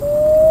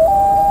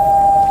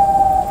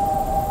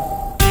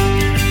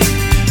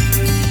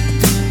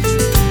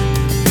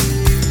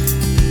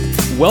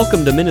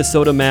Welcome to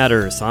Minnesota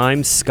Matters.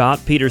 I'm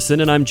Scott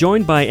Peterson, and I'm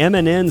joined by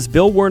MNN's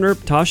Bill Werner,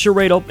 Tasha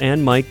Radel,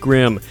 and Mike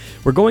Grimm.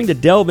 We're going to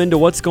delve into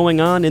what's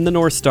going on in the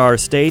North Star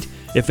State.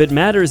 If it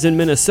matters in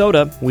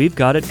Minnesota, we've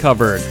got it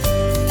covered.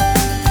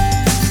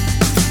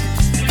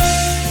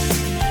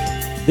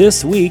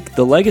 This week,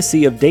 the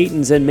legacy of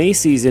Dayton's and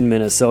Macy's in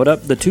Minnesota,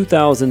 the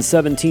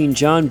 2017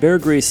 John Bear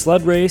Grease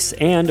Sled Race,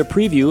 and a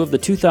preview of the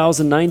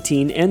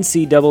 2019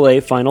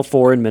 NCAA Final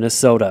Four in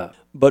Minnesota.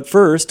 But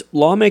first,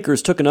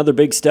 lawmakers took another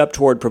big step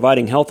toward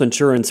providing health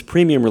insurance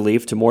premium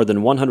relief to more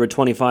than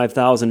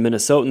 125,000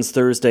 Minnesotans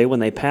Thursday when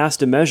they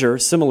passed a measure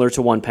similar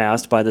to one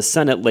passed by the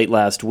Senate late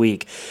last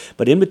week.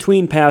 But in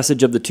between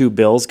passage of the two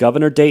bills,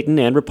 Governor Dayton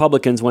and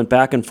Republicans went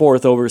back and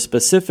forth over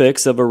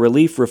specifics of a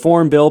relief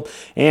reform bill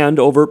and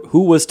over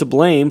who was to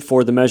blame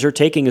for the measure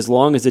taking as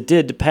long as it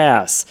did to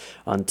pass.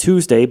 On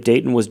Tuesday,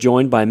 Dayton was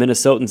joined by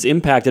Minnesotans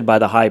impacted by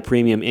the high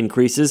premium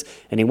increases,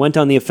 and he went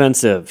on the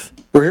offensive.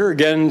 We're here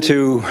again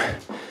to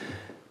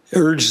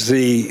urge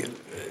the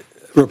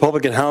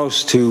Republican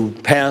House to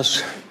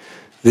pass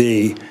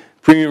the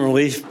premium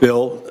relief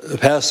bill,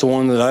 pass the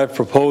one that I've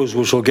proposed,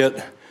 which will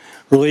get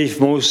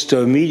relief most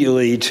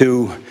immediately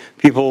to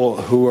people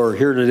who are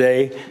here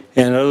today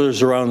and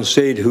others around the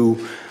state who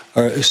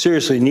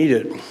seriously need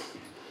it.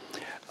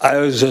 I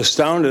was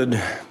astounded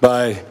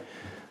by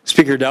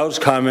Speaker Dowd's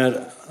comment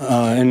in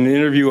an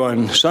interview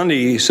on Sunday.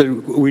 He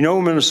said, "We know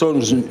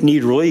Minnesotans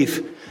need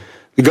relief.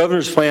 The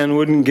governor's plan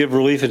wouldn't give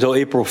relief until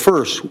April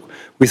 1st.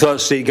 We thought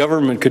state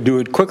government could do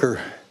it quicker."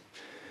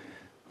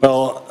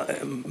 Well,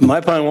 my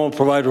plan won't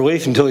provide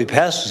relief until he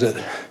passes it.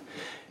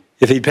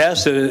 If he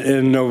passed it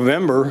in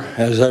November,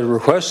 as I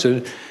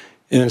requested,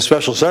 in a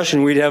special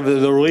session, we'd have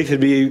the relief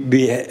would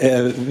be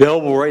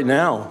available right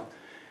now.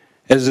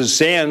 As it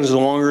stands, the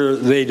longer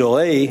they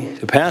delay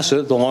to pass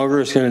it, the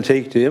longer it's going to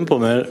take to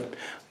implement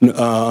it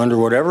under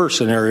whatever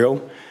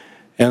scenario,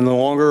 and the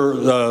longer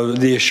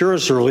the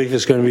assurance of relief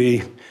is going to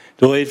be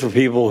delayed for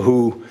people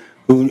who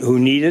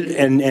need it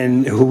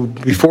and who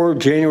before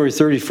January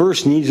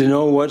 31st need to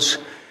know what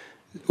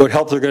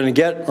help they're going to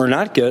get or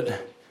not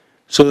get,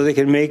 so that they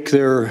can make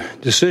their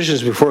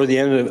decisions before the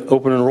end of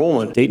open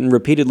enrollment. Dayton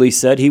repeatedly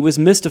said he was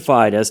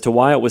mystified as to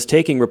why it was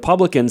taking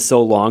Republicans so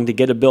long to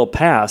get a bill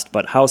passed,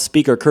 but House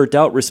Speaker Kurt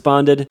Daudt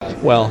responded,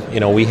 "Well,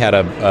 we had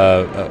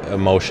a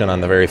motion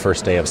on the very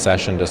first day of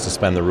session to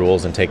suspend the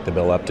rules and take the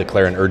bill up,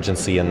 declare an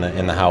urgency in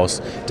the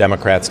House.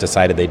 Democrats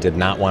decided they did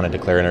not want to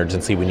declare an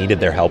urgency. We needed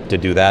their help to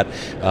do that.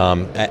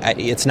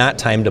 It's not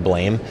time to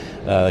blame.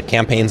 The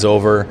campaign's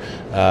over.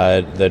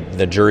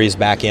 The jury's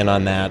back in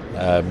on that.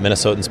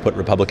 Minnesotans put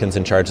Republicans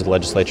in charge of the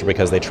legislature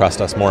because they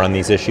trust us more on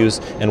these issues,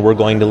 and we're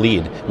going to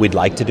lead. We'd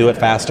like to do it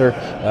faster.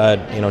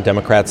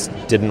 Democrats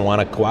didn't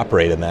want to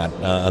cooperate in that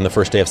on the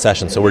first day of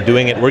session. So we're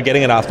doing it. We're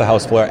getting it off the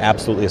House floor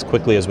absolutely as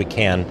quickly as we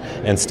can,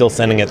 and still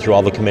sending it through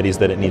all the committees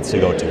that it needs to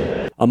go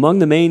to." Among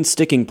the main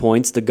sticking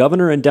points, the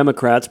governor and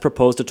Democrats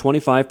proposed a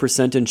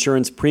 25%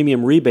 insurance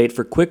premium rebate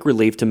for quick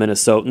relief to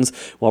Minnesotans,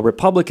 while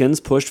Republicans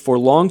pushed for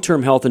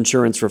long-term health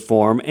insurance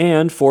reform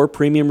and for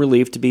premium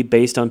relief to be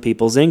based on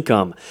people's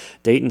income.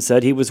 Dayton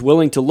said he was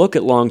willing to look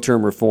at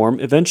long-term reform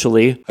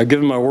eventually. "I've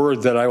given my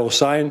word that I will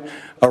sign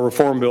a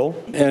reform bill,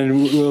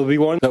 and it will be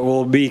one that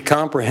will be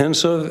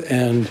comprehensive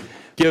and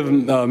give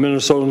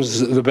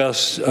Minnesotans the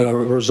best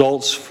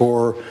results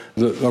for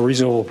a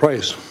reasonable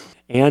price."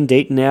 And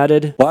Dayton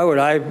added, "Why would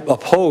I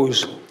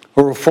oppose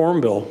a reform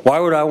bill? Why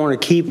would I want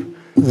to keep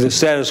the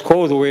status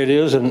quo the way it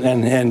is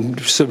and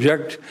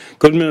subject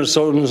good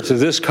Minnesotans to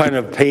this kind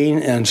of pain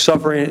and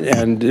suffering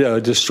and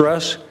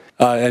distress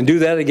and do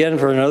that again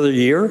for another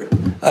year?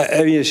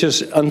 I mean, it's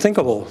just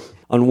unthinkable."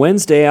 On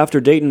Wednesday, after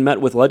Dayton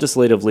met with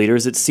legislative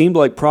leaders, it seemed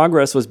like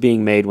progress was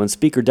being made when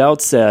Speaker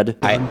Daudt said,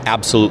 "I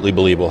absolutely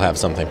believe we'll have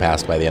something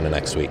passed by the end of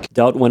next week."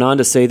 Daudt went on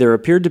to say there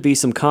appeared to be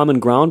some common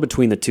ground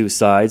between the two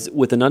sides,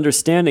 with an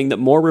understanding that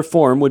more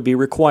reform would be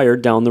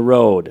required down the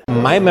road.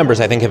 My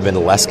members, I think, have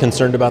been less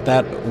concerned about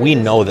that. We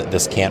know that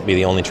this can't be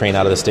the only train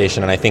out of the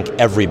station, and I think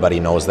everybody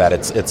knows that.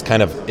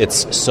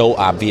 It's so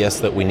obvious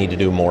that we need to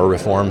do more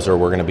reforms, or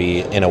we're going to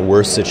be in a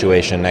worse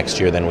situation next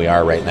year than we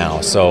are right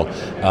now. So,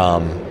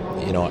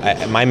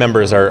 my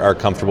members are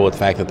comfortable with the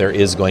fact that there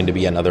is going to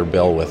be another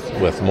bill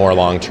with more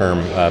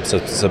long-term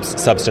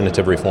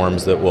substantive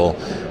reforms that will,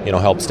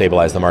 help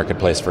stabilize the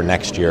marketplace for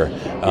next year,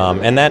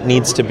 and that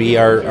needs to be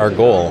our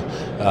goal.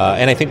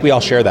 And I think we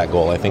all share that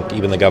goal. I think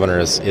even the governor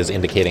is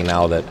indicating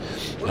now that,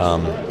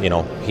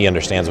 he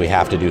understands we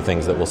have to do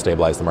things that will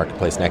stabilize the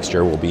marketplace next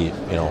year. We'll be,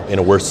 in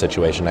a worse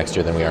situation next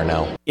year than we are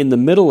now. In the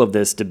middle of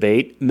this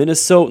debate,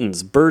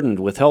 Minnesotans burdened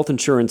with health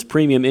insurance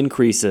premium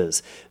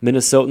increases.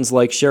 Minnesotans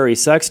like Sherry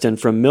Sexton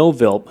from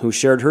Millville, who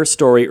shared her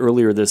story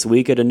earlier this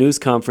week at a news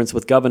conference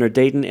with Governor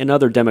Dayton and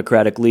other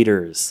Democratic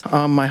leaders.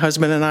 My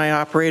husband and I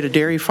operate a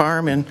dairy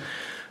farm in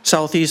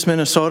southeast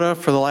Minnesota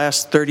for the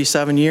last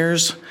 37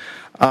 years.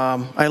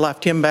 I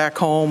left him back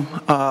home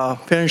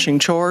finishing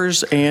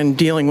chores and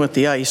dealing with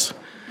the ice.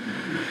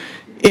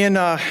 In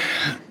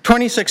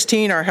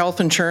 2016, our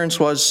health insurance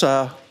was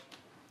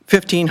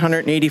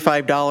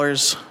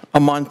 $1,585 a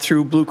month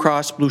through Blue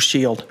Cross Blue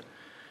Shield.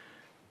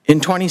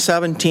 In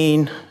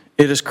 2017,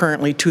 it is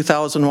currently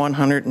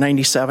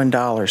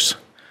 $2,197,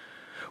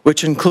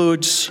 which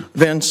includes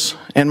Vince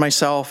and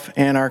myself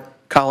and our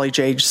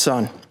college-age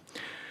son.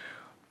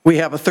 We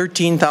have a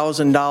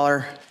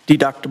 $13,000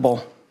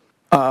 deductible.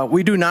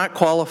 We do not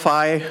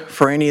qualify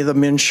for any of the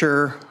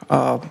MNsure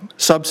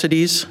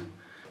subsidies,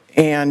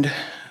 and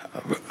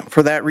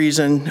for that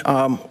reason,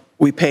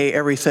 we pay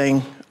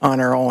everything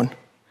on our own.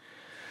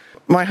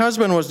 My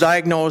husband was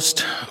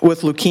diagnosed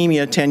with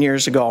leukemia 10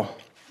 years ago.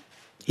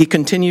 He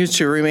continues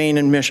to remain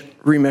in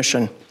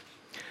remission.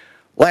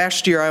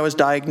 Last year, I was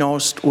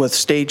diagnosed with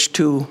stage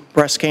 2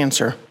 breast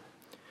cancer.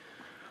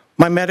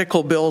 My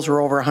medical bills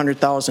were over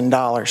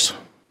 $100,000.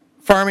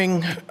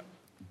 Farming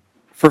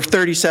for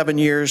 37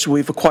 years,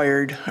 we've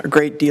acquired a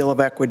great deal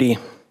of equity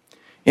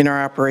in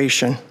our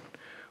operation.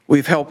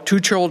 We've helped 2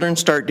 children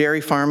start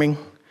dairy farming,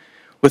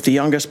 with the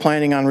youngest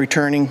planning on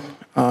returning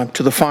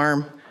to the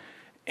farm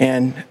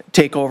and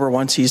take over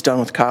once he's done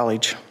with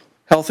college.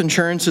 Health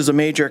insurance is a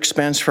major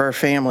expense for our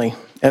family,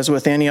 as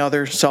with any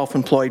other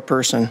self-employed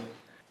person.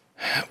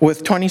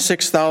 With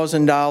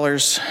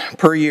 $26,000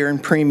 per year in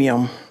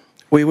premium,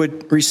 we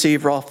would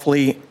receive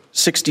roughly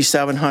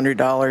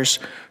 $6,700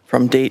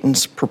 from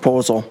Dayton's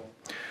proposal.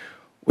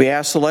 We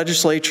asked the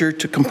legislature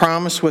to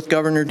compromise with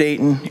Governor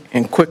Dayton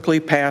and quickly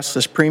pass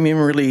this premium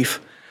relief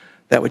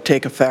that would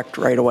take effect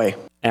right away.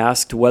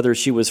 Asked whether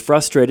she was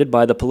frustrated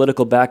by the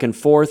political back and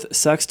forth,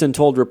 Sexton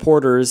told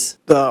reporters,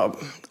 The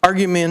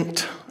arguing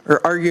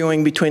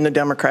between the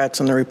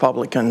Democrats and the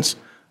Republicans,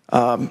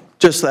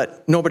 just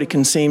that nobody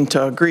can seem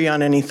to agree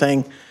on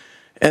anything.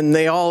 And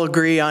they all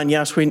agree on,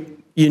 yes,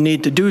 you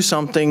need to do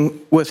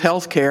something with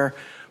health care,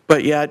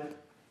 but yet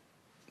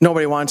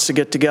nobody wants to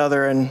get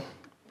together and,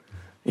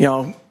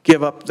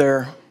 give up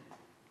their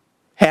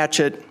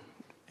hatchet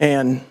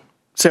and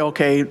say,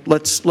 okay,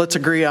 let's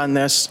agree on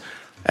this.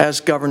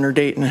 As Governor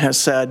Dayton has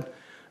said,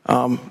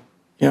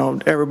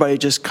 everybody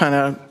just kind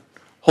of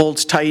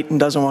holds tight and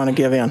doesn't want to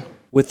give in.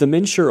 With the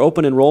MNsure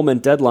open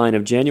enrollment deadline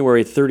of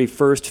January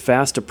 31st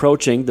fast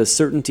approaching, the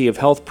certainty of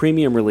health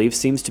premium relief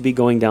seems to be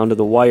going down to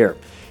the wire.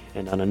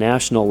 And on a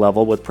national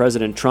level, with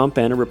President Trump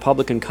and a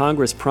Republican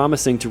Congress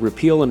promising to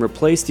repeal and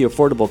replace the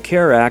Affordable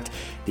Care Act,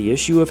 the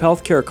issue of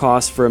health care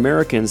costs for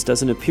Americans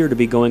doesn't appear to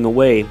be going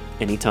away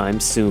anytime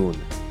soon.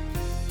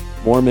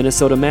 More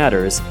Minnesota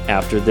Matters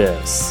after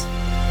this.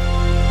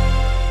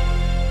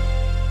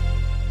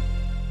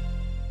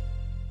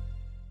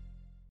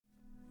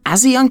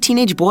 As a young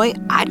teenage boy,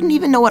 I didn't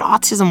even know what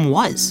autism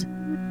was.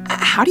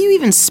 How do you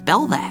even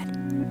spell that?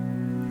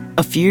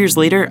 A few years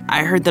later,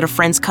 I heard that a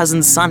friend's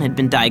cousin's son had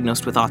been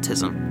diagnosed with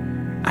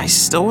autism. I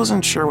still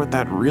wasn't sure what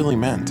that really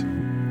meant.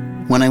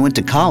 When I went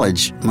to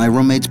college, my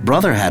roommate's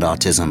brother had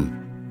autism.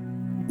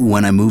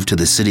 When I moved to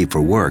the city for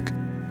work,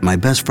 my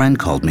best friend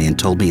called me and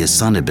told me his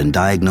son had been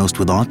diagnosed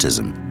with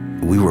autism.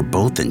 We were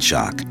both in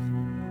shock.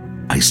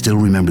 I still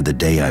remember the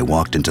day I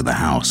walked into the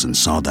house and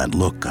saw that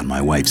look on my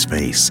wife's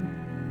face.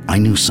 I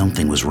knew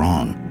something was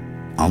wrong.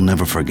 I'll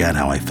never forget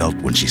how I felt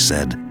when she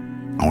said,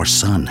 "Our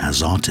son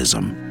has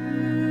autism."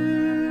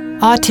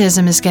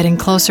 Autism is getting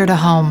closer to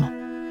home.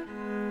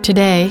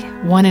 Today,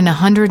 1 in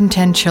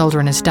 110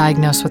 children is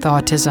diagnosed with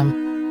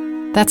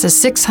autism. That's a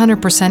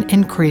 600%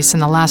 increase in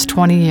the last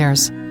 20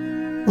 years.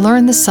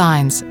 Learn the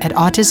signs at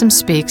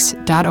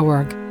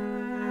autismspeaks.org.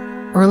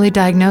 Early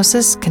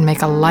diagnosis can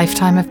make a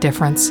lifetime of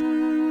difference.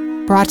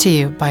 Brought to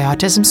you by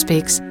Autism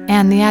Speaks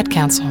and the Ad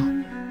Council.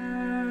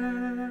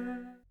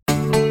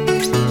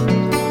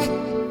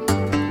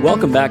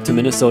 Welcome back to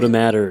Minnesota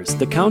Matters.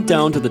 The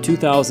countdown to the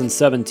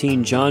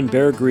 2017 John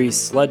Bear Grease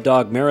Sled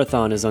Dog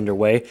Marathon is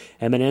underway.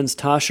 MNN's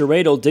Tasha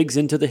Radel digs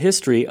into the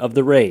history of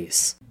the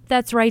race.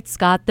 That's right,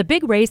 Scott. The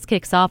big race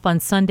kicks off on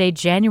Sunday,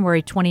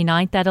 January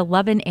 29th at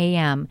 11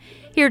 a.m.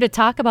 Here to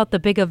talk about the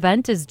big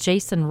event is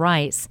Jason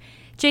Rice.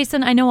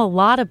 Jason, I know a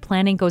lot of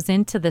planning goes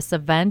into this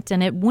event,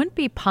 and it wouldn't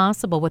be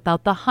possible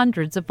without the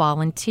hundreds of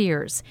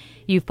volunteers.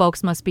 You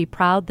folks must be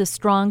proud the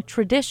strong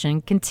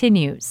tradition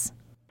continues.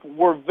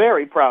 We're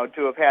very proud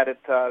to have had it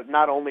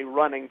not only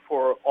running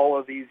for all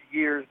of these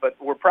years, but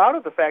we're proud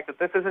of the fact that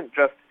this isn't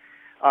just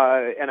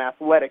an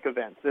athletic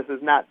event. This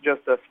is not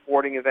just a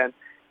sporting event.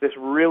 This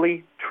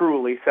really,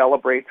 truly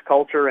celebrates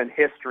culture and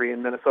history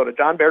in Minnesota.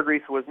 John Bear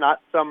Grease was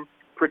not some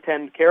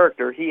pretend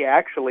character. He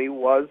actually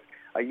was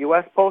a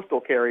U.S.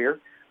 postal carrier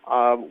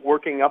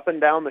working up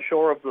and down the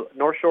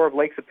north shore of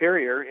Lake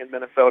Superior in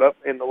Minnesota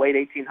in the late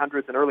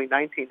 1800s and early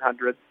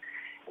 1900s.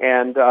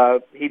 And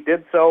he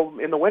did so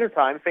in the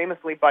wintertime,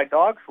 famously by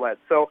dog sled.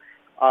 So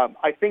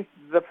I think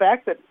the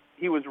fact that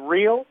he was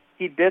real,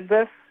 he did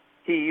this,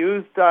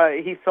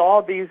 he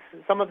saw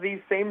some of these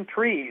same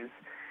trees,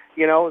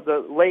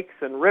 the lakes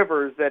and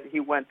rivers that he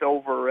went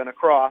over and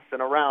across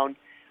and around.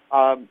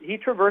 He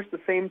traversed the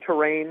same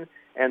terrain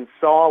and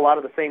saw a lot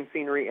of the same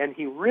scenery, and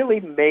he really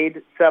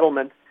made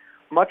settlement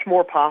much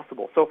more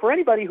possible. So for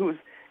anybody who's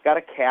got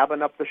a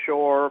cabin up the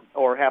shore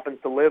or happens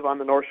to live on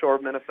the north shore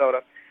of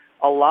Minnesota,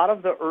 a lot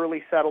of the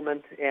early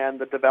settlement and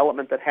the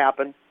development that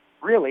happened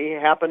really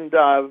happened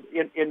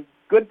in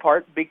good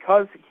part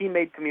because he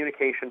made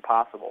communication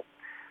possible.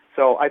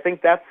 So I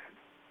think that's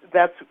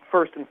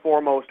first and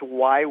foremost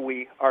why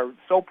we are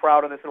so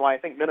proud of this, and why I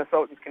think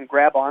Minnesotans can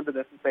grab onto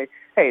this and say,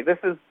 hey, this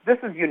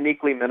is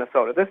uniquely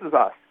Minnesota. This is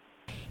us.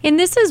 And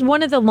this is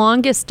one of the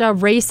longest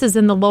races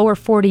in the lower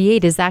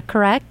 48, is that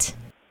correct?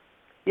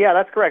 Yeah,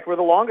 that's correct. We're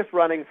the longest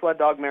running sled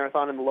dog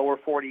marathon in the lower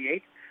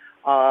 48.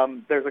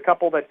 There's a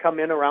couple that come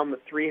in around the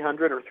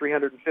 300 or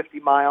 350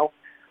 mile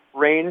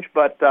range,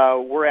 but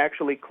we're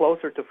actually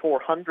closer to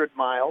 400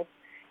 miles,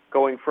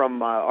 going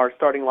from our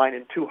starting line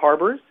in Two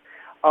Harbors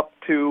up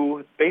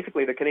to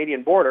basically the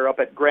Canadian border up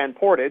at Grand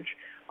Portage.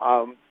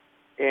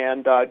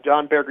 And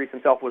John Bear Grease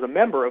himself was a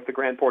member of the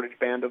Grand Portage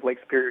Band of Lake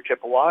Superior,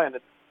 Chippewa, and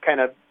it's kind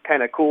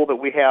of cool that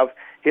we have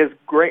his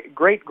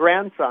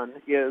great-grandson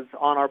is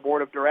on our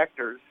board of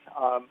directors.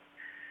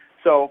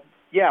 So,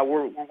 yeah,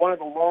 we're one of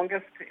the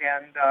longest,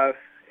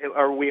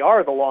 or we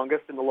are the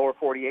longest in the lower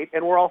 48,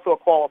 and we're also a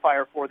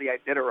qualifier for the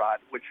Iditarod,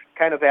 which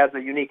kind of adds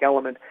a unique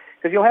element,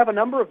 because you'll have a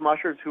number of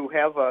mushers who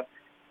have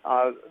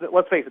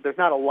let's face it, there's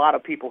not a lot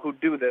of people who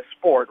do this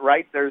sport,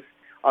 right? There's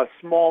a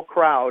small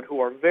crowd who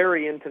are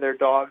very into their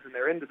dogs, and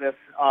they're into this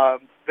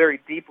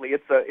very deeply.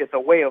 It's a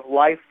way of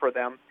life for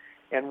them,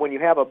 and when you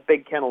have a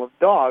big kennel of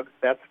dogs,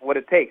 that's what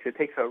it takes. It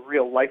takes a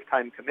real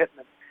lifetime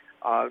commitment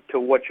to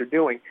what you're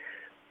doing.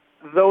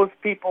 Those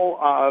people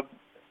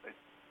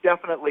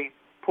definitely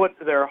put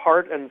their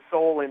heart and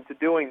soul into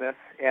doing this,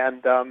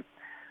 and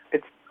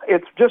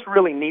it's just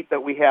really neat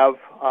that we've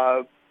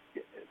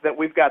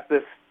got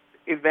this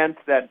event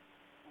that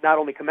not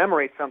only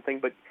commemorates something,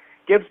 but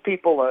gives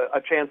people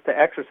a chance to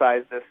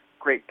exercise this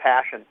great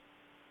passion.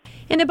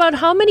 And about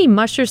how many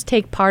mushers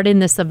take part in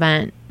this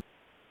event?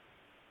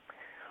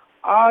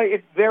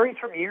 It varies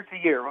from year to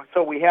year.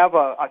 So we have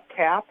a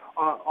cap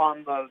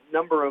on the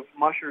number of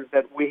mushers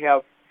that we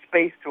have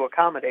space to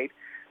accommodate.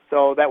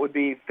 So that would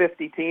be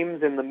 50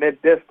 teams in the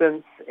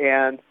mid-distance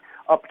and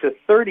up to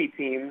 30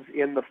 teams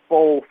in the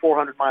full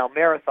 400-mile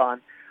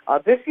marathon.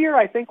 This year,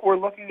 I think we're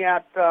looking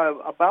at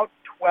about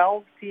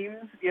 12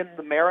 teams in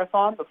the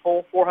marathon, the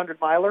full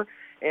 400-miler,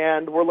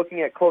 and we're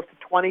looking at close to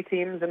 20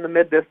 teams in the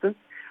mid-distance.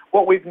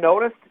 What we've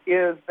noticed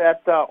is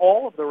that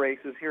all of the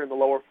races here in the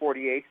lower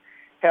 48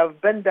 have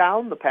been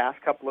down the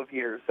past couple of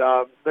years.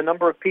 The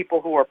number of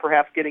people who are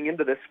perhaps getting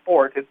into this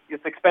sport,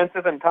 it's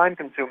expensive and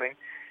time-consuming.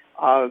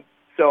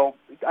 So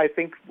I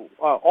think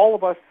all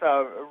of us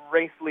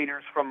race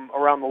leaders from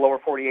around the lower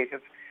 48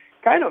 have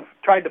kind of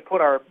tried to put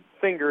our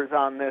fingers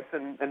on this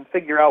and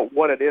figure out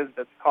what it is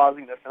that's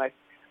causing this. And I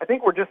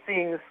think we're just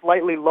seeing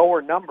slightly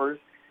lower numbers,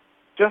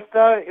 just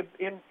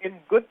in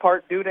good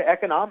part due to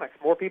economics.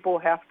 More people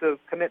have to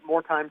commit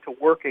more time to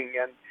working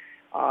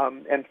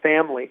and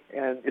family,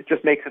 and it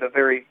just makes it a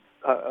very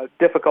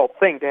difficult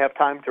thing to have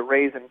time to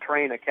raise and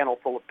train a kennel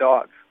full of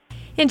dogs.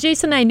 And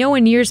Jason, I know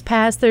in years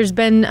past there's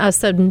been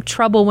some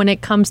trouble when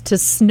it comes to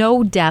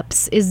snow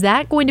depths. Is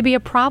that going to be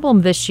a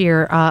problem this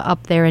year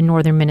up there in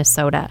northern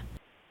Minnesota?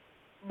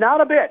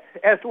 Not a bit,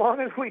 as long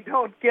as we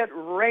don't get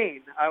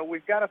rain.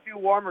 We've got a few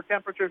warmer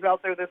temperatures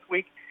out there this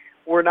week.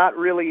 We're not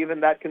really even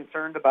that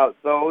concerned about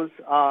those.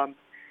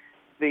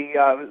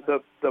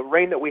 The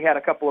rain that we had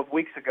a couple of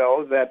weeks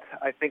ago, that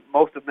I think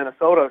most of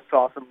Minnesota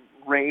saw some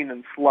rain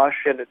and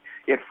slush, and it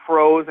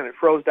froze, and it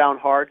froze down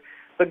hard.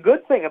 The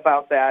good thing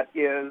about that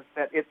is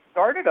that it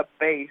started a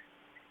base,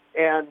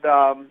 and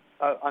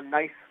a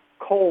nice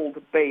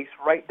cold base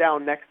right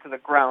down next to the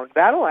ground.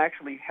 That'll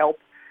actually help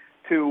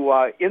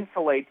to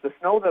insulate the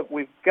snow that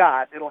we've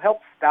got. It'll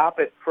help stop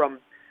it from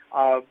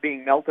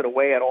being melted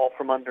away at all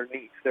from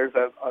underneath. There's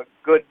a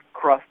good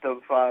crust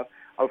of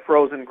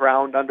frozen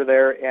ground under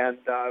there, and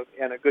a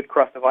good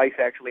crust of ice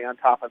actually on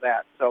top of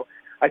that. So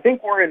I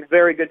think we're in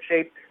very good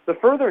shape. The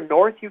further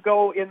north you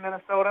go in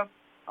Minnesota,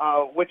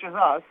 which is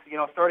us,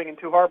 starting in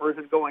Two Harbors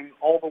and going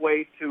all the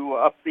way to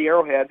up the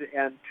Arrowhead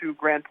and to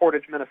Grand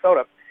Portage,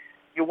 Minnesota,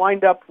 you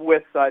wind up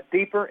with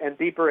deeper and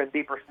deeper and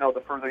deeper snow the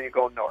further you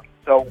go north.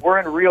 So we're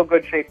in real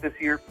good shape this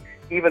year,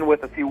 even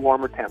with a few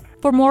warmer temps.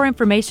 For more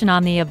information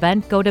on the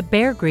event, go to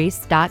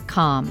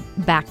beargrease.com.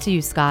 Back to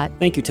you, Scott.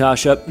 Thank you,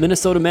 Tasha.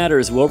 Minnesota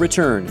Matters will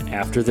return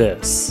after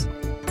this.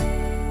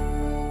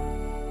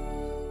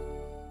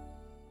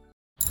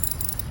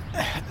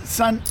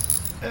 Son,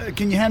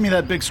 can you hand me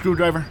that big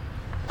screwdriver?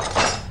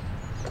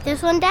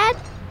 This one, Dad?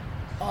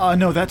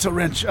 No, that's a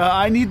wrench.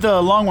 I need the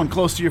long one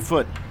close to your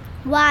foot.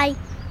 Why?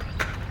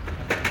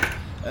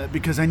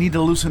 Because I need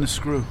to loosen a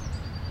screw.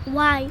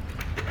 Why?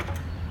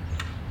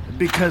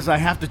 Because I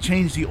have to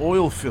change the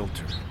oil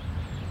filter.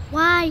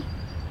 Why?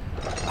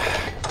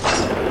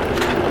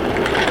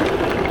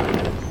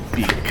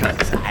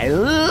 Because I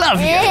love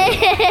you.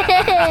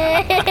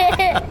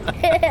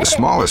 The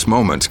smallest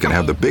moments can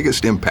have the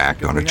biggest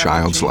impact on a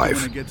child's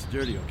life. When it gets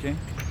dirty, okay?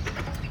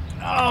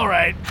 All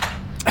right.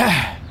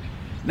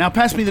 Now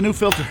pass me the new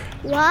filter.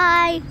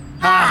 Why?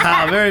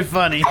 Ha, very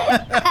funny.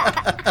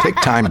 Take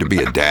time to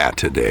be a dad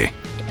today.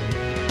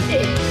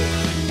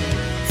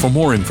 For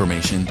more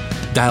information,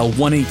 dial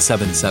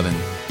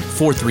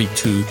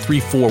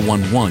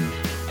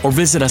 1-877-432-3411 or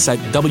visit us at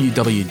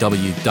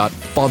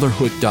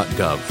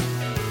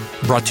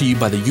www.fatherhood.gov. Brought to you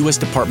by the U.S.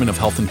 Department of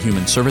Health and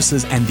Human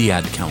Services and the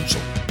Ad Council.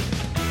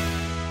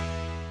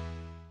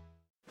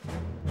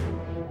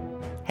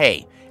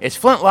 Hey, it's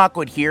Flint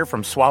Lockwood here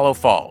from Swallow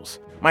Falls.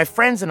 My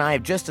friends and I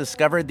have just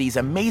discovered these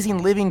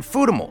amazing living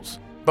foodimals.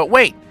 But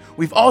wait,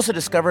 we've also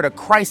discovered a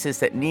crisis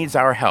that needs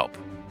our help.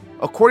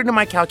 According to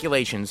my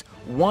calculations,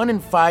 1 in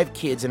 5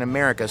 kids in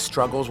America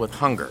struggles with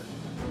hunger.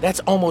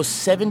 That's almost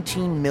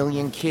 17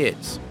 million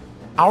kids.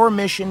 Our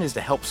mission is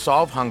to help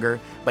solve hunger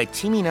by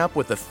teaming up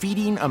with the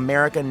Feeding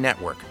America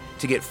Network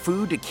to get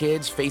food to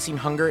kids facing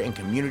hunger in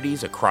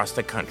communities across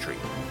the country.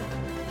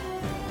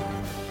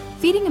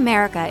 Feeding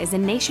America is a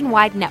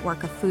nationwide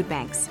network of food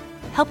banks,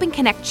 helping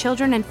connect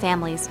children and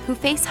families who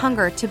face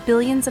hunger to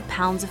billions of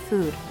pounds of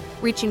food,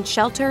 reaching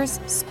shelters,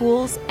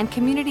 schools, and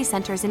community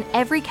centers in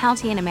every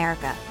county in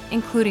America,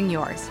 including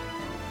yours.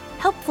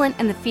 Help Flint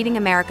and the Feeding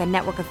America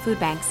network of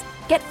food banks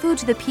get food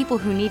to the people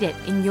who need it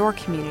in your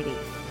community.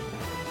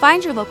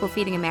 Find your local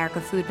Feeding America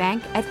food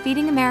bank at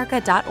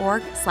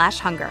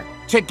feedingamerica.org/hunger.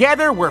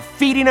 Together, we're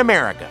Feeding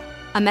America.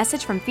 A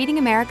message from Feeding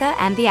America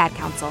and the Ad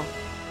Council.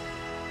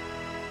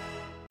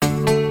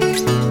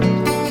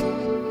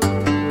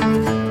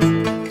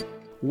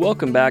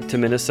 Welcome back to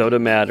Minnesota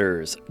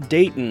Matters.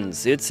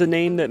 Dayton's. It's a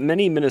name that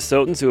many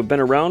Minnesotans who have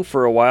been around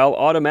for a while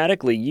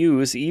automatically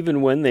use,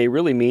 even when they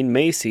really mean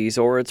Macy's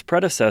or its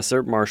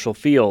predecessor, Marshall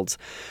Field's.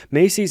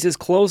 Macy's is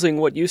closing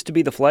what used to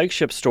be the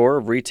flagship store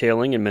of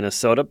retailing in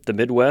Minnesota, the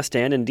Midwest,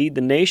 and indeed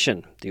the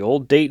nation. The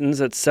old Dayton's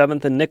at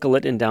 7th and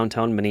Nicollet in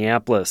downtown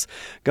Minneapolis.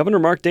 Governor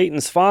Mark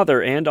Dayton's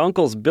father and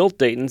uncles built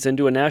Dayton's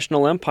into a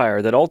national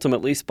empire that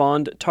ultimately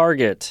spawned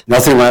Target.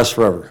 Nothing lasts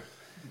forever.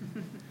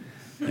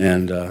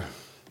 And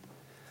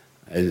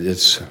it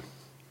is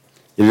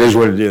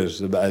what it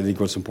is. I think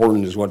what's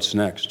important is what's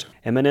next.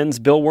 MNN's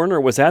Bill Werner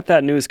was at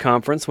that news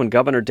conference when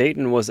Governor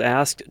Dayton was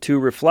asked to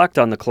reflect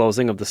on the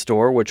closing of the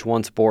store, which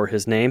once bore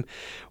his name.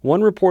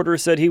 One reporter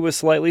said he was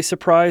slightly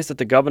surprised that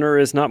the governor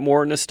is not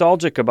more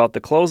nostalgic about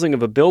the closing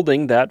of a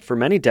building that, for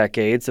many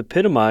decades,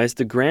 epitomized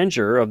the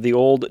grandeur of the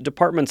old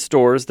department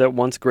stores that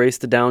once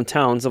graced the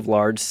downtowns of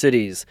large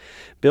cities.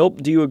 Bill,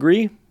 do you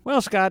agree? Well,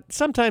 Scott,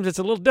 sometimes it's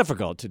a little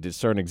difficult to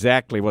discern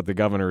exactly what the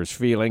governor is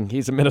feeling.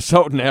 He's a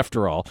Minnesotan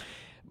after all.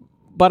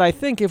 But I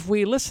think if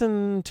we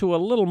listen to a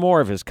little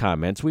more of his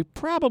comments, we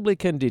probably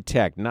can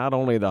detect not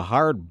only the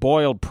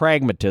hard-boiled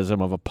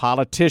pragmatism of a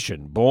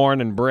politician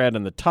born and bred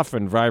in the tough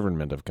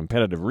environment of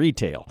competitive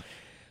retail,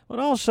 but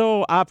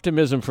also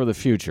optimism for the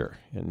future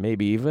and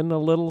maybe even a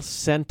little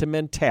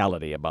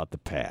sentimentality about the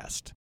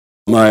past.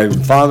 My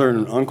father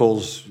and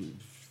uncles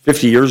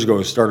 50 years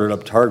ago started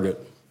up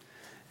Target,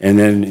 and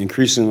then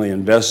increasingly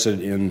invested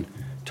in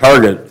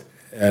Target,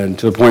 and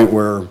to the point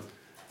where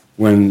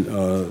when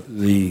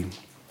the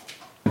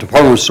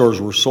department stores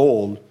were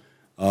sold,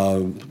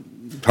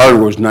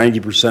 Target was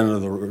 90%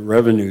 of the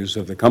revenues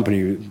of the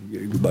company,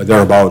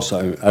 thereabouts.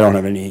 I don't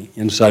have any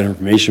inside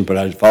information, but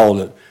I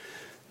followed it.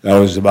 That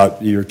was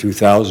about the year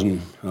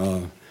 2000.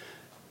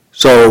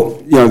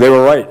 So, they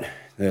were right.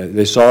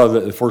 They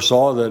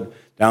foresaw that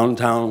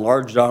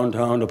large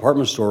downtown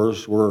department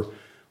stores were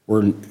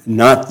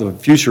not the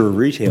future of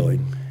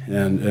retailing,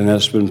 and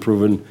that's been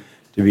proven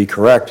to be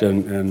correct.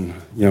 And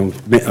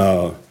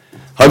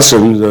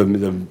Hudson,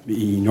 the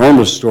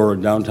enormous store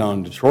in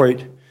downtown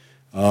Detroit,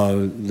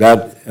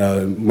 that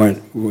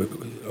went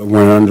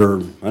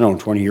under,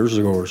 20 years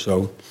ago or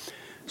so.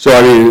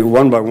 So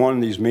one by one,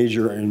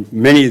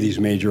 many of these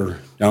major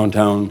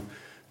downtown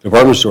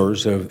department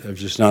stores have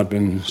just not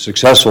been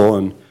successful,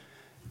 and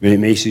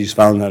Macy's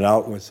found that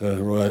out with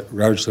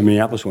regards to the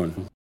Minneapolis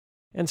one.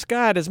 And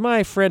Scott, as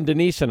my friend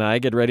Denise and I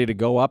get ready to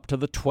go up to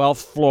the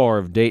 12th floor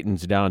of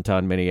Dayton's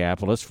downtown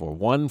Minneapolis for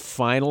one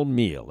final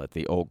meal at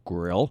the Oak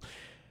Grill,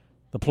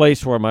 the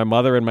place where my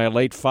mother and my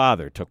late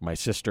father took my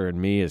sister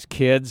and me as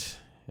kids,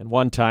 and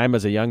one time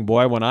as a young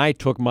boy when I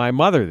took my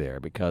mother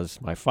there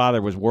because my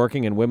father was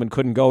working and women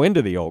couldn't go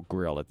into the Oak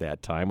Grill at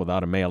that time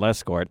without a male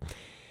escort.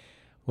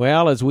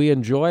 Well, as we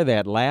enjoy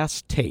that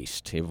last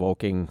taste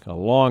evoking a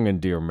long and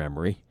dear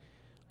memory,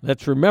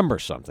 let's remember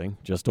something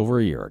just over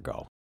a year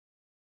ago.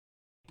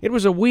 It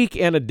was a week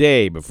and a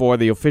day before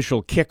the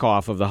official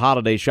kickoff of the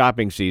holiday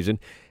shopping season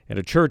at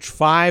a church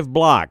 5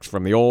 blocks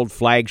from the old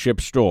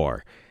flagship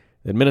store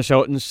that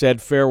Minnesotans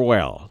said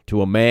farewell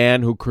to a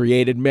man who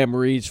created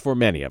memories for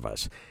many of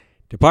us.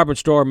 Department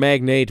store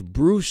magnate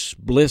Bruce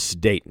Bliss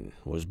Dayton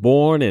was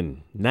born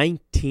in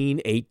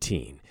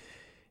 1918,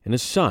 and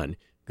his son,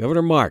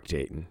 Governor Mark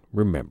Dayton,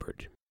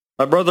 remembered.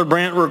 My brother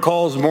Brant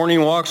recalls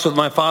morning walks with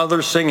my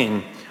father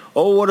singing,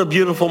 "Oh, what a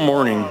beautiful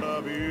morning." What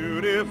a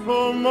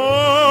beautiful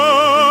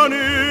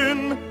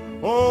morning,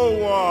 oh,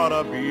 what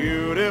a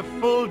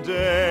beautiful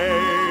day.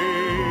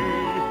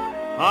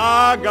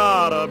 I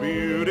got a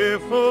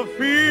beautiful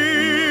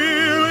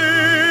feeling,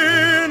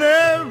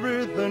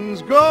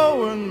 everything's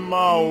going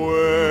my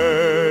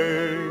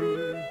way.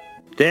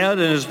 Dad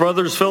and his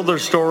brothers filled their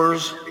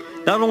stores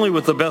not only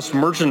with the best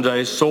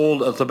merchandise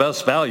sold at the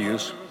best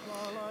values,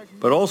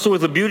 but also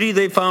with the beauty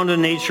they found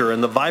in nature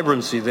and the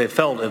vibrancy they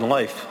felt in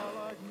life.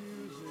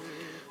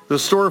 The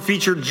store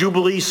featured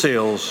Jubilee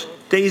sales,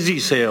 daisy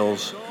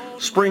sales,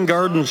 spring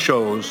garden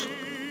shows,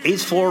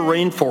 8th floor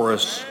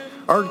rainforests,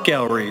 art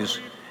galleries,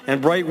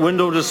 and bright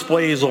window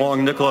displays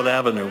along Nicollet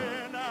Avenue.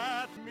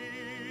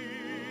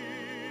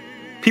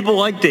 People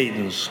liked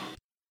Dayton's.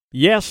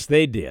 Yes,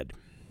 they did.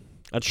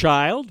 This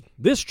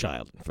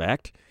child, in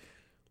fact,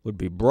 would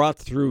be brought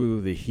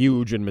through the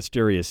huge and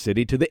mysterious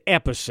city to the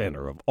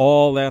epicenter of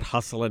all that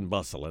hustle and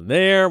bustle. And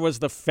there was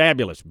the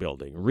fabulous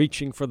building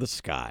reaching for the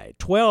sky,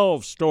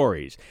 12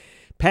 stories,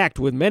 packed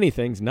with many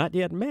things not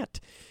yet met.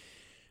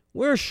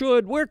 Where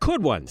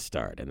could one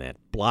start in that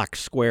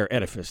block-square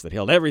edifice that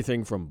held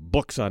everything from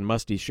books on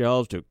musty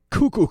shelves to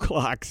cuckoo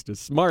clocks to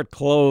smart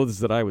clothes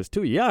that I was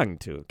too young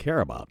to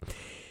care about?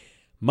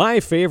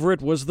 My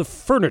favorite was the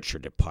furniture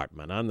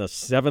department on the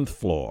 7th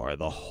floor,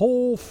 the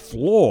whole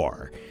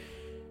floor,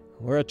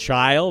 where a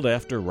child,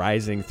 after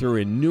rising through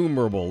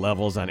innumerable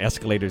levels on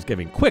escalators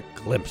giving quick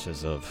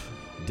glimpses of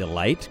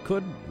delight,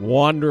 could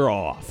wander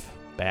off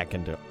back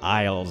into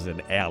aisles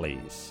and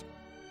alleys,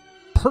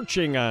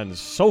 perching on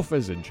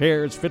sofas and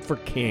chairs fit for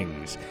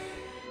kings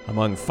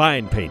among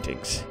fine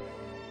paintings,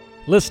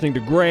 listening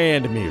to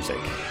grand music,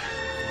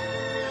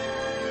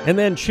 and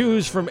then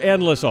choose from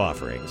endless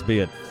offerings, be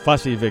it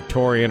fussy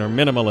Victorian or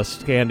minimalist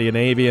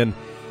Scandinavian,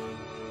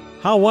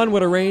 how one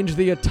would arrange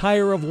the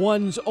attire of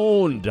one's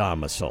own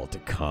domicile to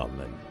come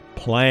and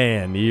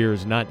plan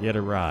years not yet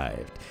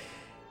arrived,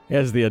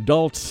 as the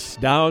adults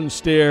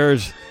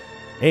downstairs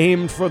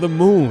aimed for the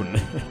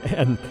moon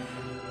and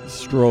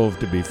strove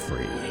to be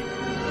free.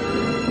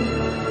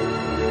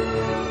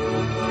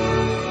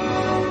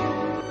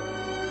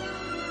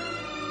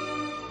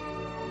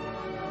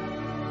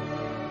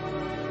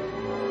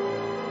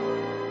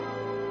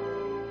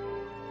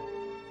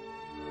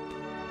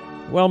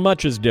 Well,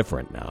 much is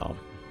different now,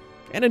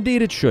 and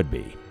indeed it should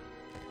be.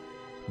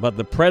 But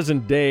the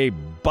present-day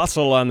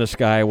bustle on the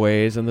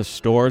skyways and the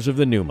stores of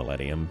the new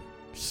millennium,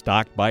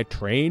 stocked by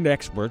trained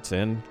experts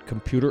and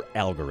computer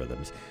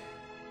algorithms,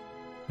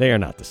 they are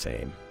not the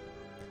same.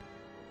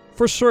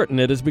 For certain,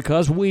 it is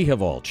because we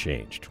have all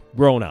changed,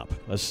 grown up,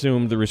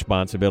 assumed the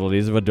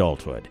responsibilities of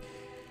adulthood.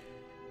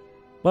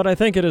 But I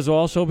think it is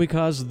also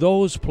because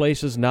those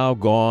places now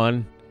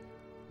gone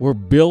were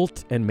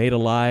built and made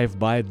alive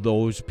by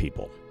those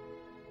people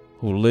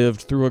who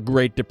lived through a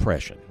Great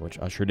Depression, which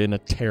ushered in a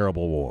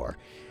terrible war.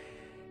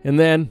 And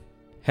then,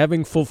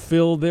 having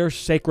fulfilled their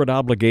sacred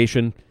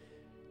obligation,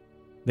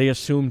 they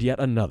assumed yet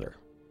another,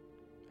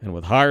 and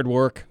with hard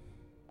work,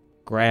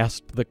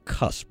 grasped the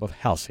cusp of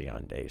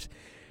halcyon days,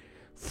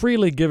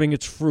 freely giving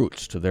its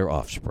fruits to their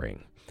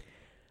offspring.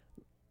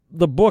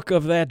 The book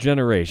of that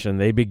generation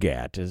they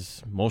begat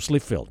is mostly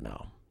filled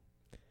now,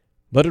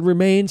 but it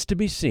remains to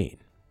be seen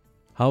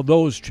how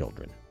those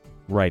children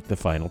write the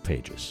final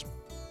pages.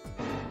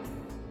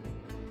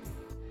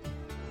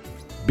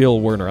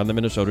 Bill Werner on the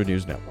Minnesota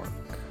News Network.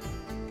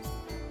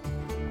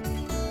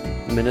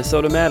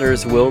 Minnesota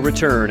Matters will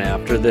return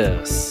after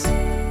this.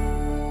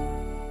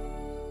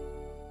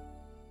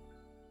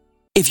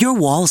 If your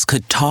walls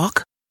could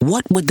talk,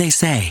 what would they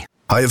say?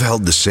 I have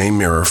held the same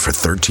mirror for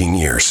 13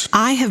 years.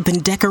 I have been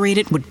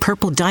decorated with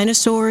purple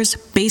dinosaurs,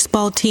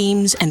 baseball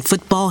teams, and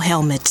football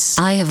helmets.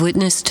 I have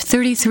witnessed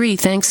 33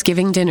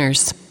 Thanksgiving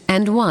dinners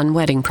and 1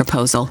 wedding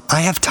proposal. I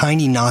have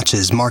tiny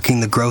notches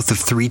marking the growth of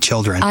 3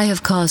 children. I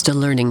have caused a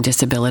learning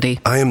disability.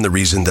 I am the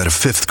reason that a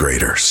 5th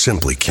grader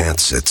simply can't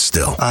sit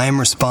still. I am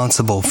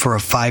responsible for a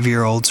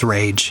 5-year-old's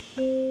rage.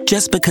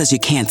 Just because you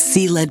can't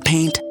see lead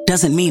paint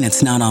doesn't mean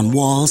it's not on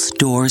walls,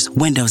 doors,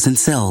 windows, and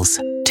sills.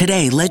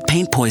 Today, lead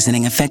paint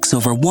poisoning affects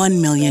over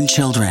 1 million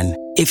children.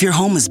 If your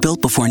home was built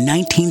before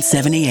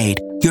 1978,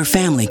 your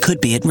family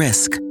could be at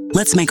risk.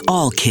 Let's make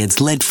all kids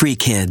lead-free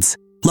kids.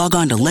 Log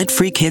on to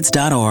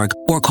leadfreekids.org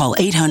or call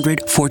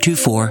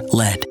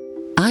 800-424-LEAD.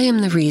 I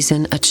am the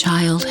reason a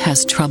child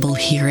has trouble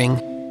hearing.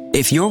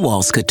 If your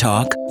walls could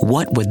talk,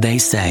 what would they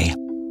say?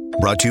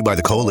 Brought to you by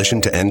the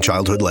Coalition to End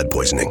Childhood Lead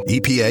Poisoning,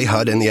 EPA,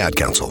 HUD, and the Ad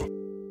Council.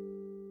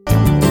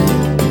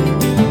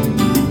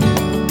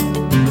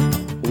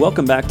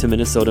 Welcome back to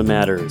Minnesota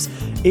Matters.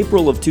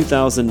 April of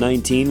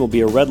 2019 will be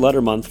a red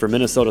letter month for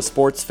Minnesota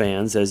sports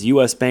fans as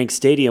U.S. Bank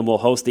Stadium will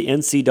host the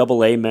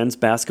NCAA Men's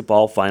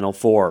Basketball Final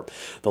Four.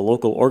 The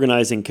local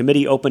organizing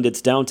committee opened its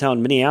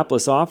downtown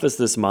Minneapolis office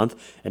this month,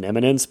 and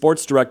MNN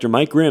Sports Director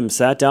Mike Grimm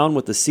sat down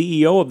with the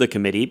CEO of the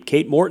committee,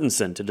 Kate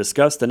Mortensen, to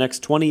discuss the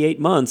next 28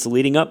 months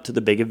leading up to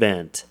the big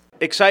event.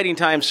 Exciting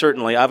times,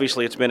 certainly.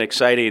 Obviously, it's been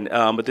exciting,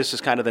 but this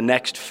is kind of the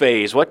next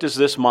phase. What does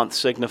this month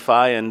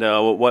signify, and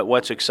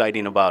what's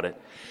exciting about it?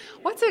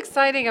 What's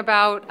exciting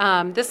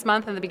about this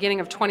month and the beginning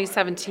of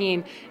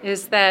 2017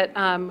 is that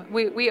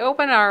we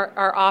open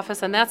our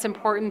office, and that's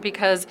important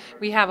because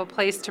we have a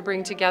place to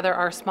bring together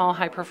our small,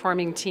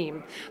 high-performing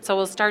team. So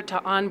we'll start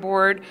to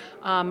onboard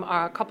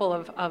a couple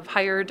of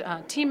hired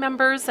team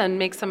members and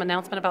make some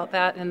announcement about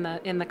that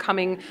in the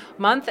coming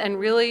month, and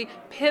really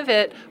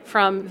pivot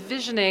from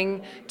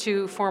visioning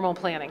to formal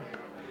planning.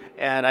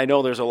 And I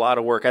know there's a lot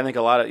of work. I think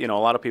a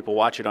lot of people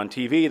watch it on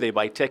TV. They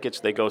buy tickets,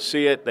 they go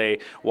see it, they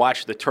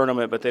watch the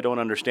tournament, but they don't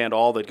understand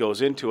all that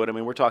goes into it. I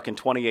mean, we're talking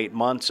 28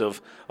 months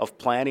of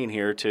planning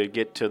here to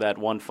get to that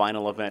one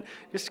final event.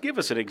 Just give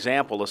us an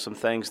example of some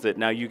things that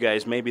now you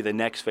guys, maybe the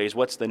next phase,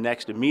 what's the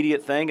next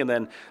immediate thing, and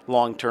then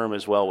long term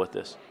as well with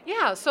this?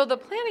 Yeah, so the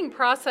planning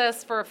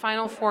process for a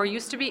Final Four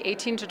used to be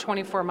 18 to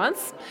 24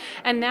 months,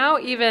 and now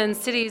even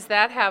cities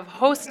that have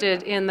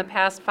hosted in the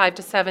past 5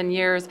 to 7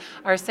 years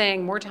are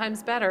saying more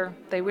time's better.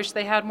 They wish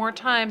they had more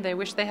time. They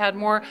wish they had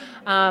more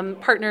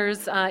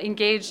partners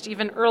engaged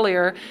even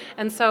earlier.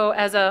 And so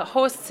as a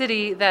host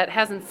city that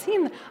hasn't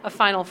seen a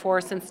Final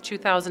Four since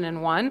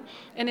 2001,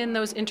 and in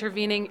those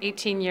intervening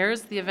 18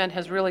 years, the event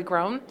has really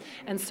grown,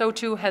 and so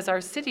too has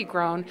our city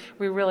grown.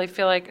 We really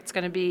feel like it's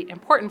going to be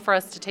important for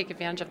us to take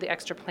advantage of the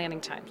extra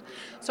planning time.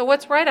 So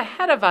what's right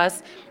ahead of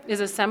us is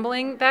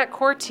assembling that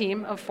core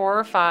team of 4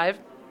 or 5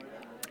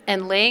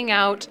 and laying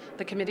out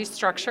the committee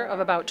structure of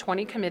about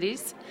 20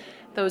 committees.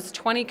 Those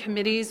 20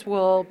 committees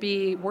will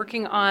be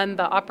working on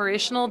the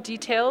operational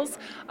details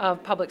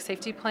of public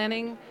safety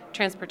planning,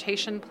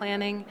 transportation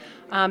planning.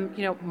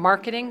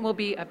 Marketing will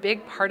be a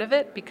big part of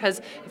it,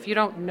 because if you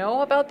don't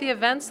know about the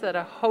events that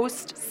a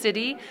host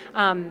city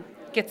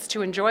gets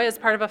to enjoy as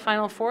part of a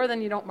Final Four,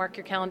 then you don't mark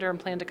your calendar and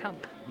plan to come.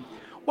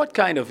 What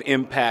kind of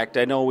impact,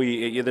 I know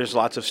there's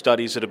lots of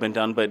studies that have been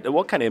done, but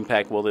what kind of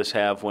impact will this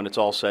have when it's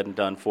all said and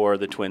done for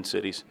the Twin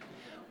Cities?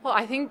 Well,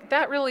 I think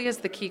that really is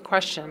the key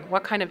question.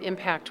 What kind of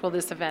impact will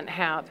this event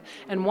have?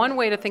 And one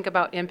way to think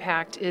about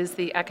impact is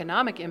the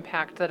economic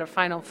impact that a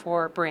Final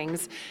Four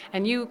brings.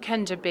 And you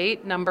can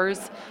debate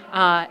numbers,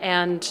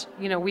 and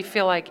we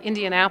feel like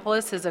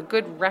Indianapolis is a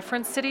good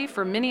reference city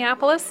for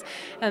Minneapolis,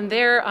 and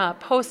their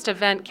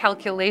post-event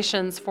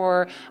calculations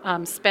for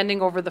spending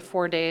over the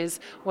 4 days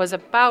was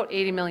about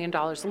 $80 million,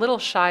 a little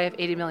shy of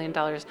 $80 million.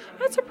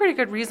 That's a pretty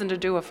good reason to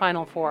do a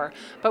Final Four.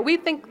 But we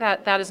think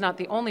that that is not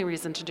the only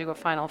reason to do a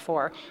Final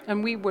Four.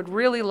 And we would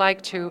really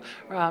like to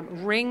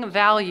wring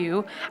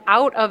value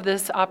out of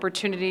this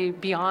opportunity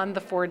beyond the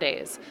 4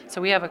 days.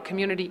 So we have a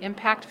community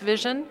impact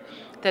vision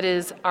that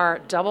is our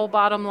double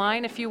bottom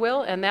line, if you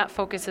will, and that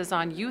focuses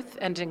on youth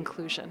and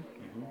inclusion.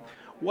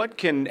 What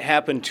can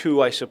happen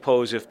too, I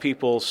suppose, if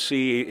people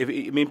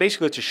see,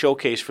 basically it's a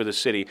showcase for the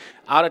city.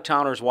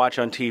 Out-of-towners watch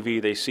on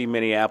TV, they see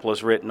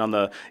Minneapolis written on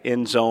the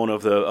end zone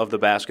of the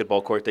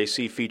basketball court, they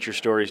see feature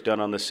stories done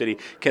on the city.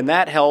 Can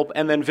that help?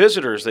 And then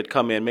visitors that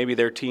come in, maybe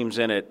their team's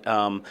in it,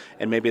 and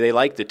maybe they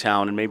like the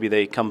town, and maybe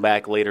they come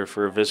back later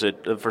for a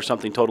visit for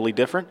something totally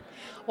different?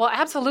 Well,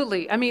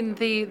 absolutely. I mean,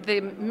 the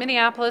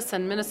Minneapolis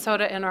and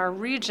Minnesota and our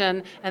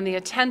region and the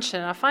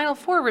attention. A Final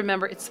Four,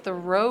 remember, it's the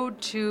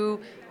road to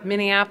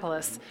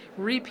Minneapolis.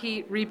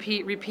 Repeat,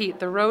 repeat, repeat.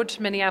 The road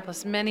to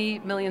Minneapolis many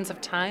millions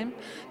of times,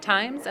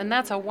 and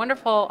that's a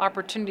wonderful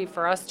opportunity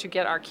for us to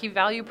get our key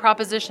value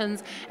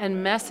propositions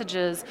and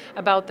messages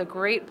about the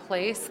great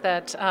place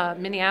that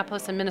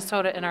Minneapolis and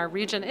Minnesota and our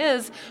region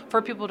is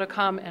for people to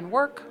come and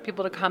work,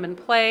 people to come and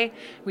play.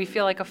 We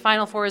feel like a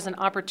Final Four is an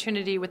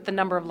opportunity with the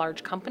number of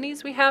large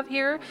companies we have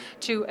here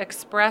to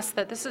express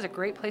that this is a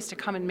great place to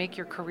come and make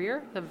your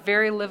career, a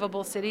very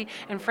livable city,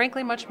 and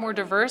frankly much more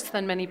diverse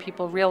than many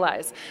people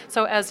realize.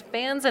 So as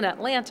fans in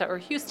Atlanta or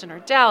Houston or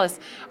Dallas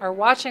are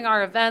watching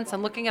our events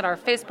and looking at our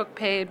Facebook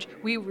page,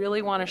 we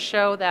really want to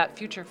show that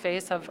future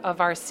face of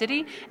our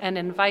city and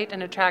invite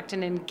and attract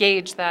and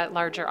engage that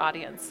larger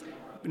audience.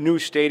 New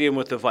stadium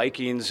with the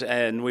Vikings,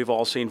 and we've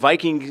all seen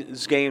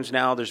Vikings games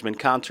now. There's been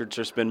concerts,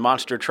 there's been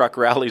monster truck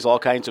rallies, all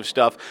kinds of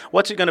stuff.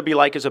 What's it going to be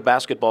like as a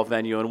basketball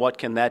venue, and what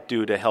can that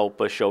do to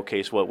help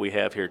showcase what we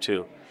have here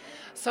too?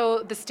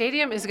 So the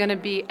stadium is going to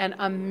be an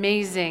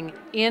amazing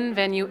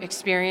in-venue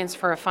experience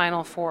for a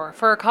Final Four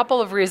for a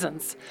couple of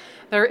reasons.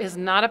 There is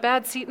not a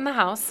bad seat in the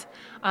house.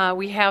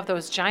 We have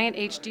those giant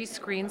HD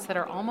screens that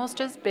are almost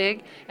as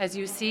big as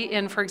you see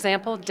in, for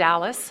example,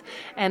 Dallas.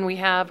 And we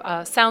have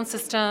a sound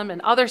system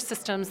and other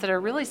systems that are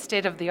really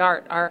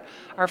state-of-the-art.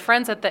 Our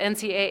friends at the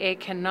NCAA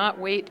cannot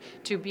wait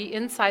to be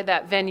inside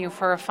that venue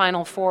for a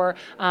Final Four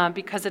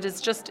because it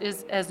is just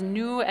as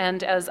new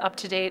and as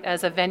up-to-date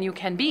as a venue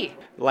can be.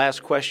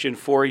 Last question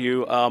for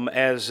you.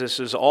 As this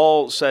is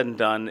all said and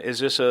done, is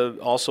this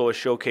also a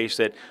showcase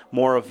that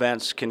more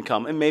events can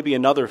come, and maybe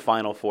another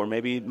Final Four,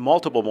 maybe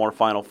multiple more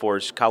Final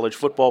Fours, college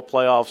football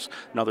playoffs,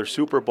 another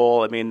Super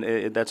Bowl? I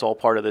mean, that's all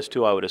part of this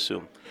too, I would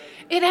assume.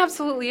 It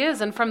absolutely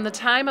is. And from the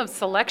time of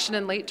selection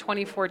in late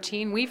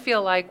 2014, we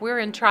feel like we're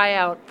in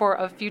tryout for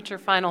a future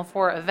Final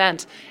Four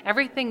event.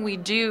 Everything we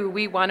do,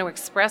 we want to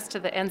express to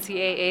the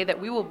NCAA that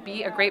we will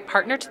be a great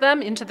partner to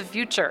them into the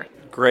future.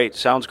 Great.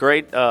 Sounds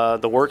great.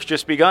 The work's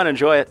just begun.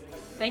 Enjoy it.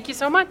 Thank you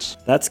so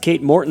much. That's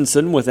Kate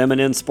Mortensen with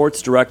MNN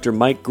Sports Director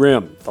Mike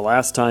Grimm. The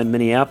last time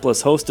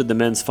Minneapolis hosted the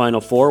men's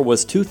Final Four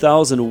was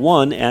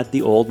 2001 at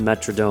the old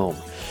Metrodome.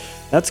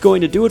 That's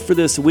going to do it for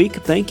this week.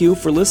 Thank you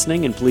for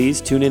listening, and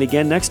please tune in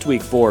again next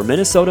week for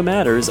Minnesota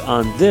Matters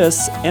on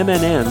this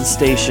MNN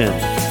station.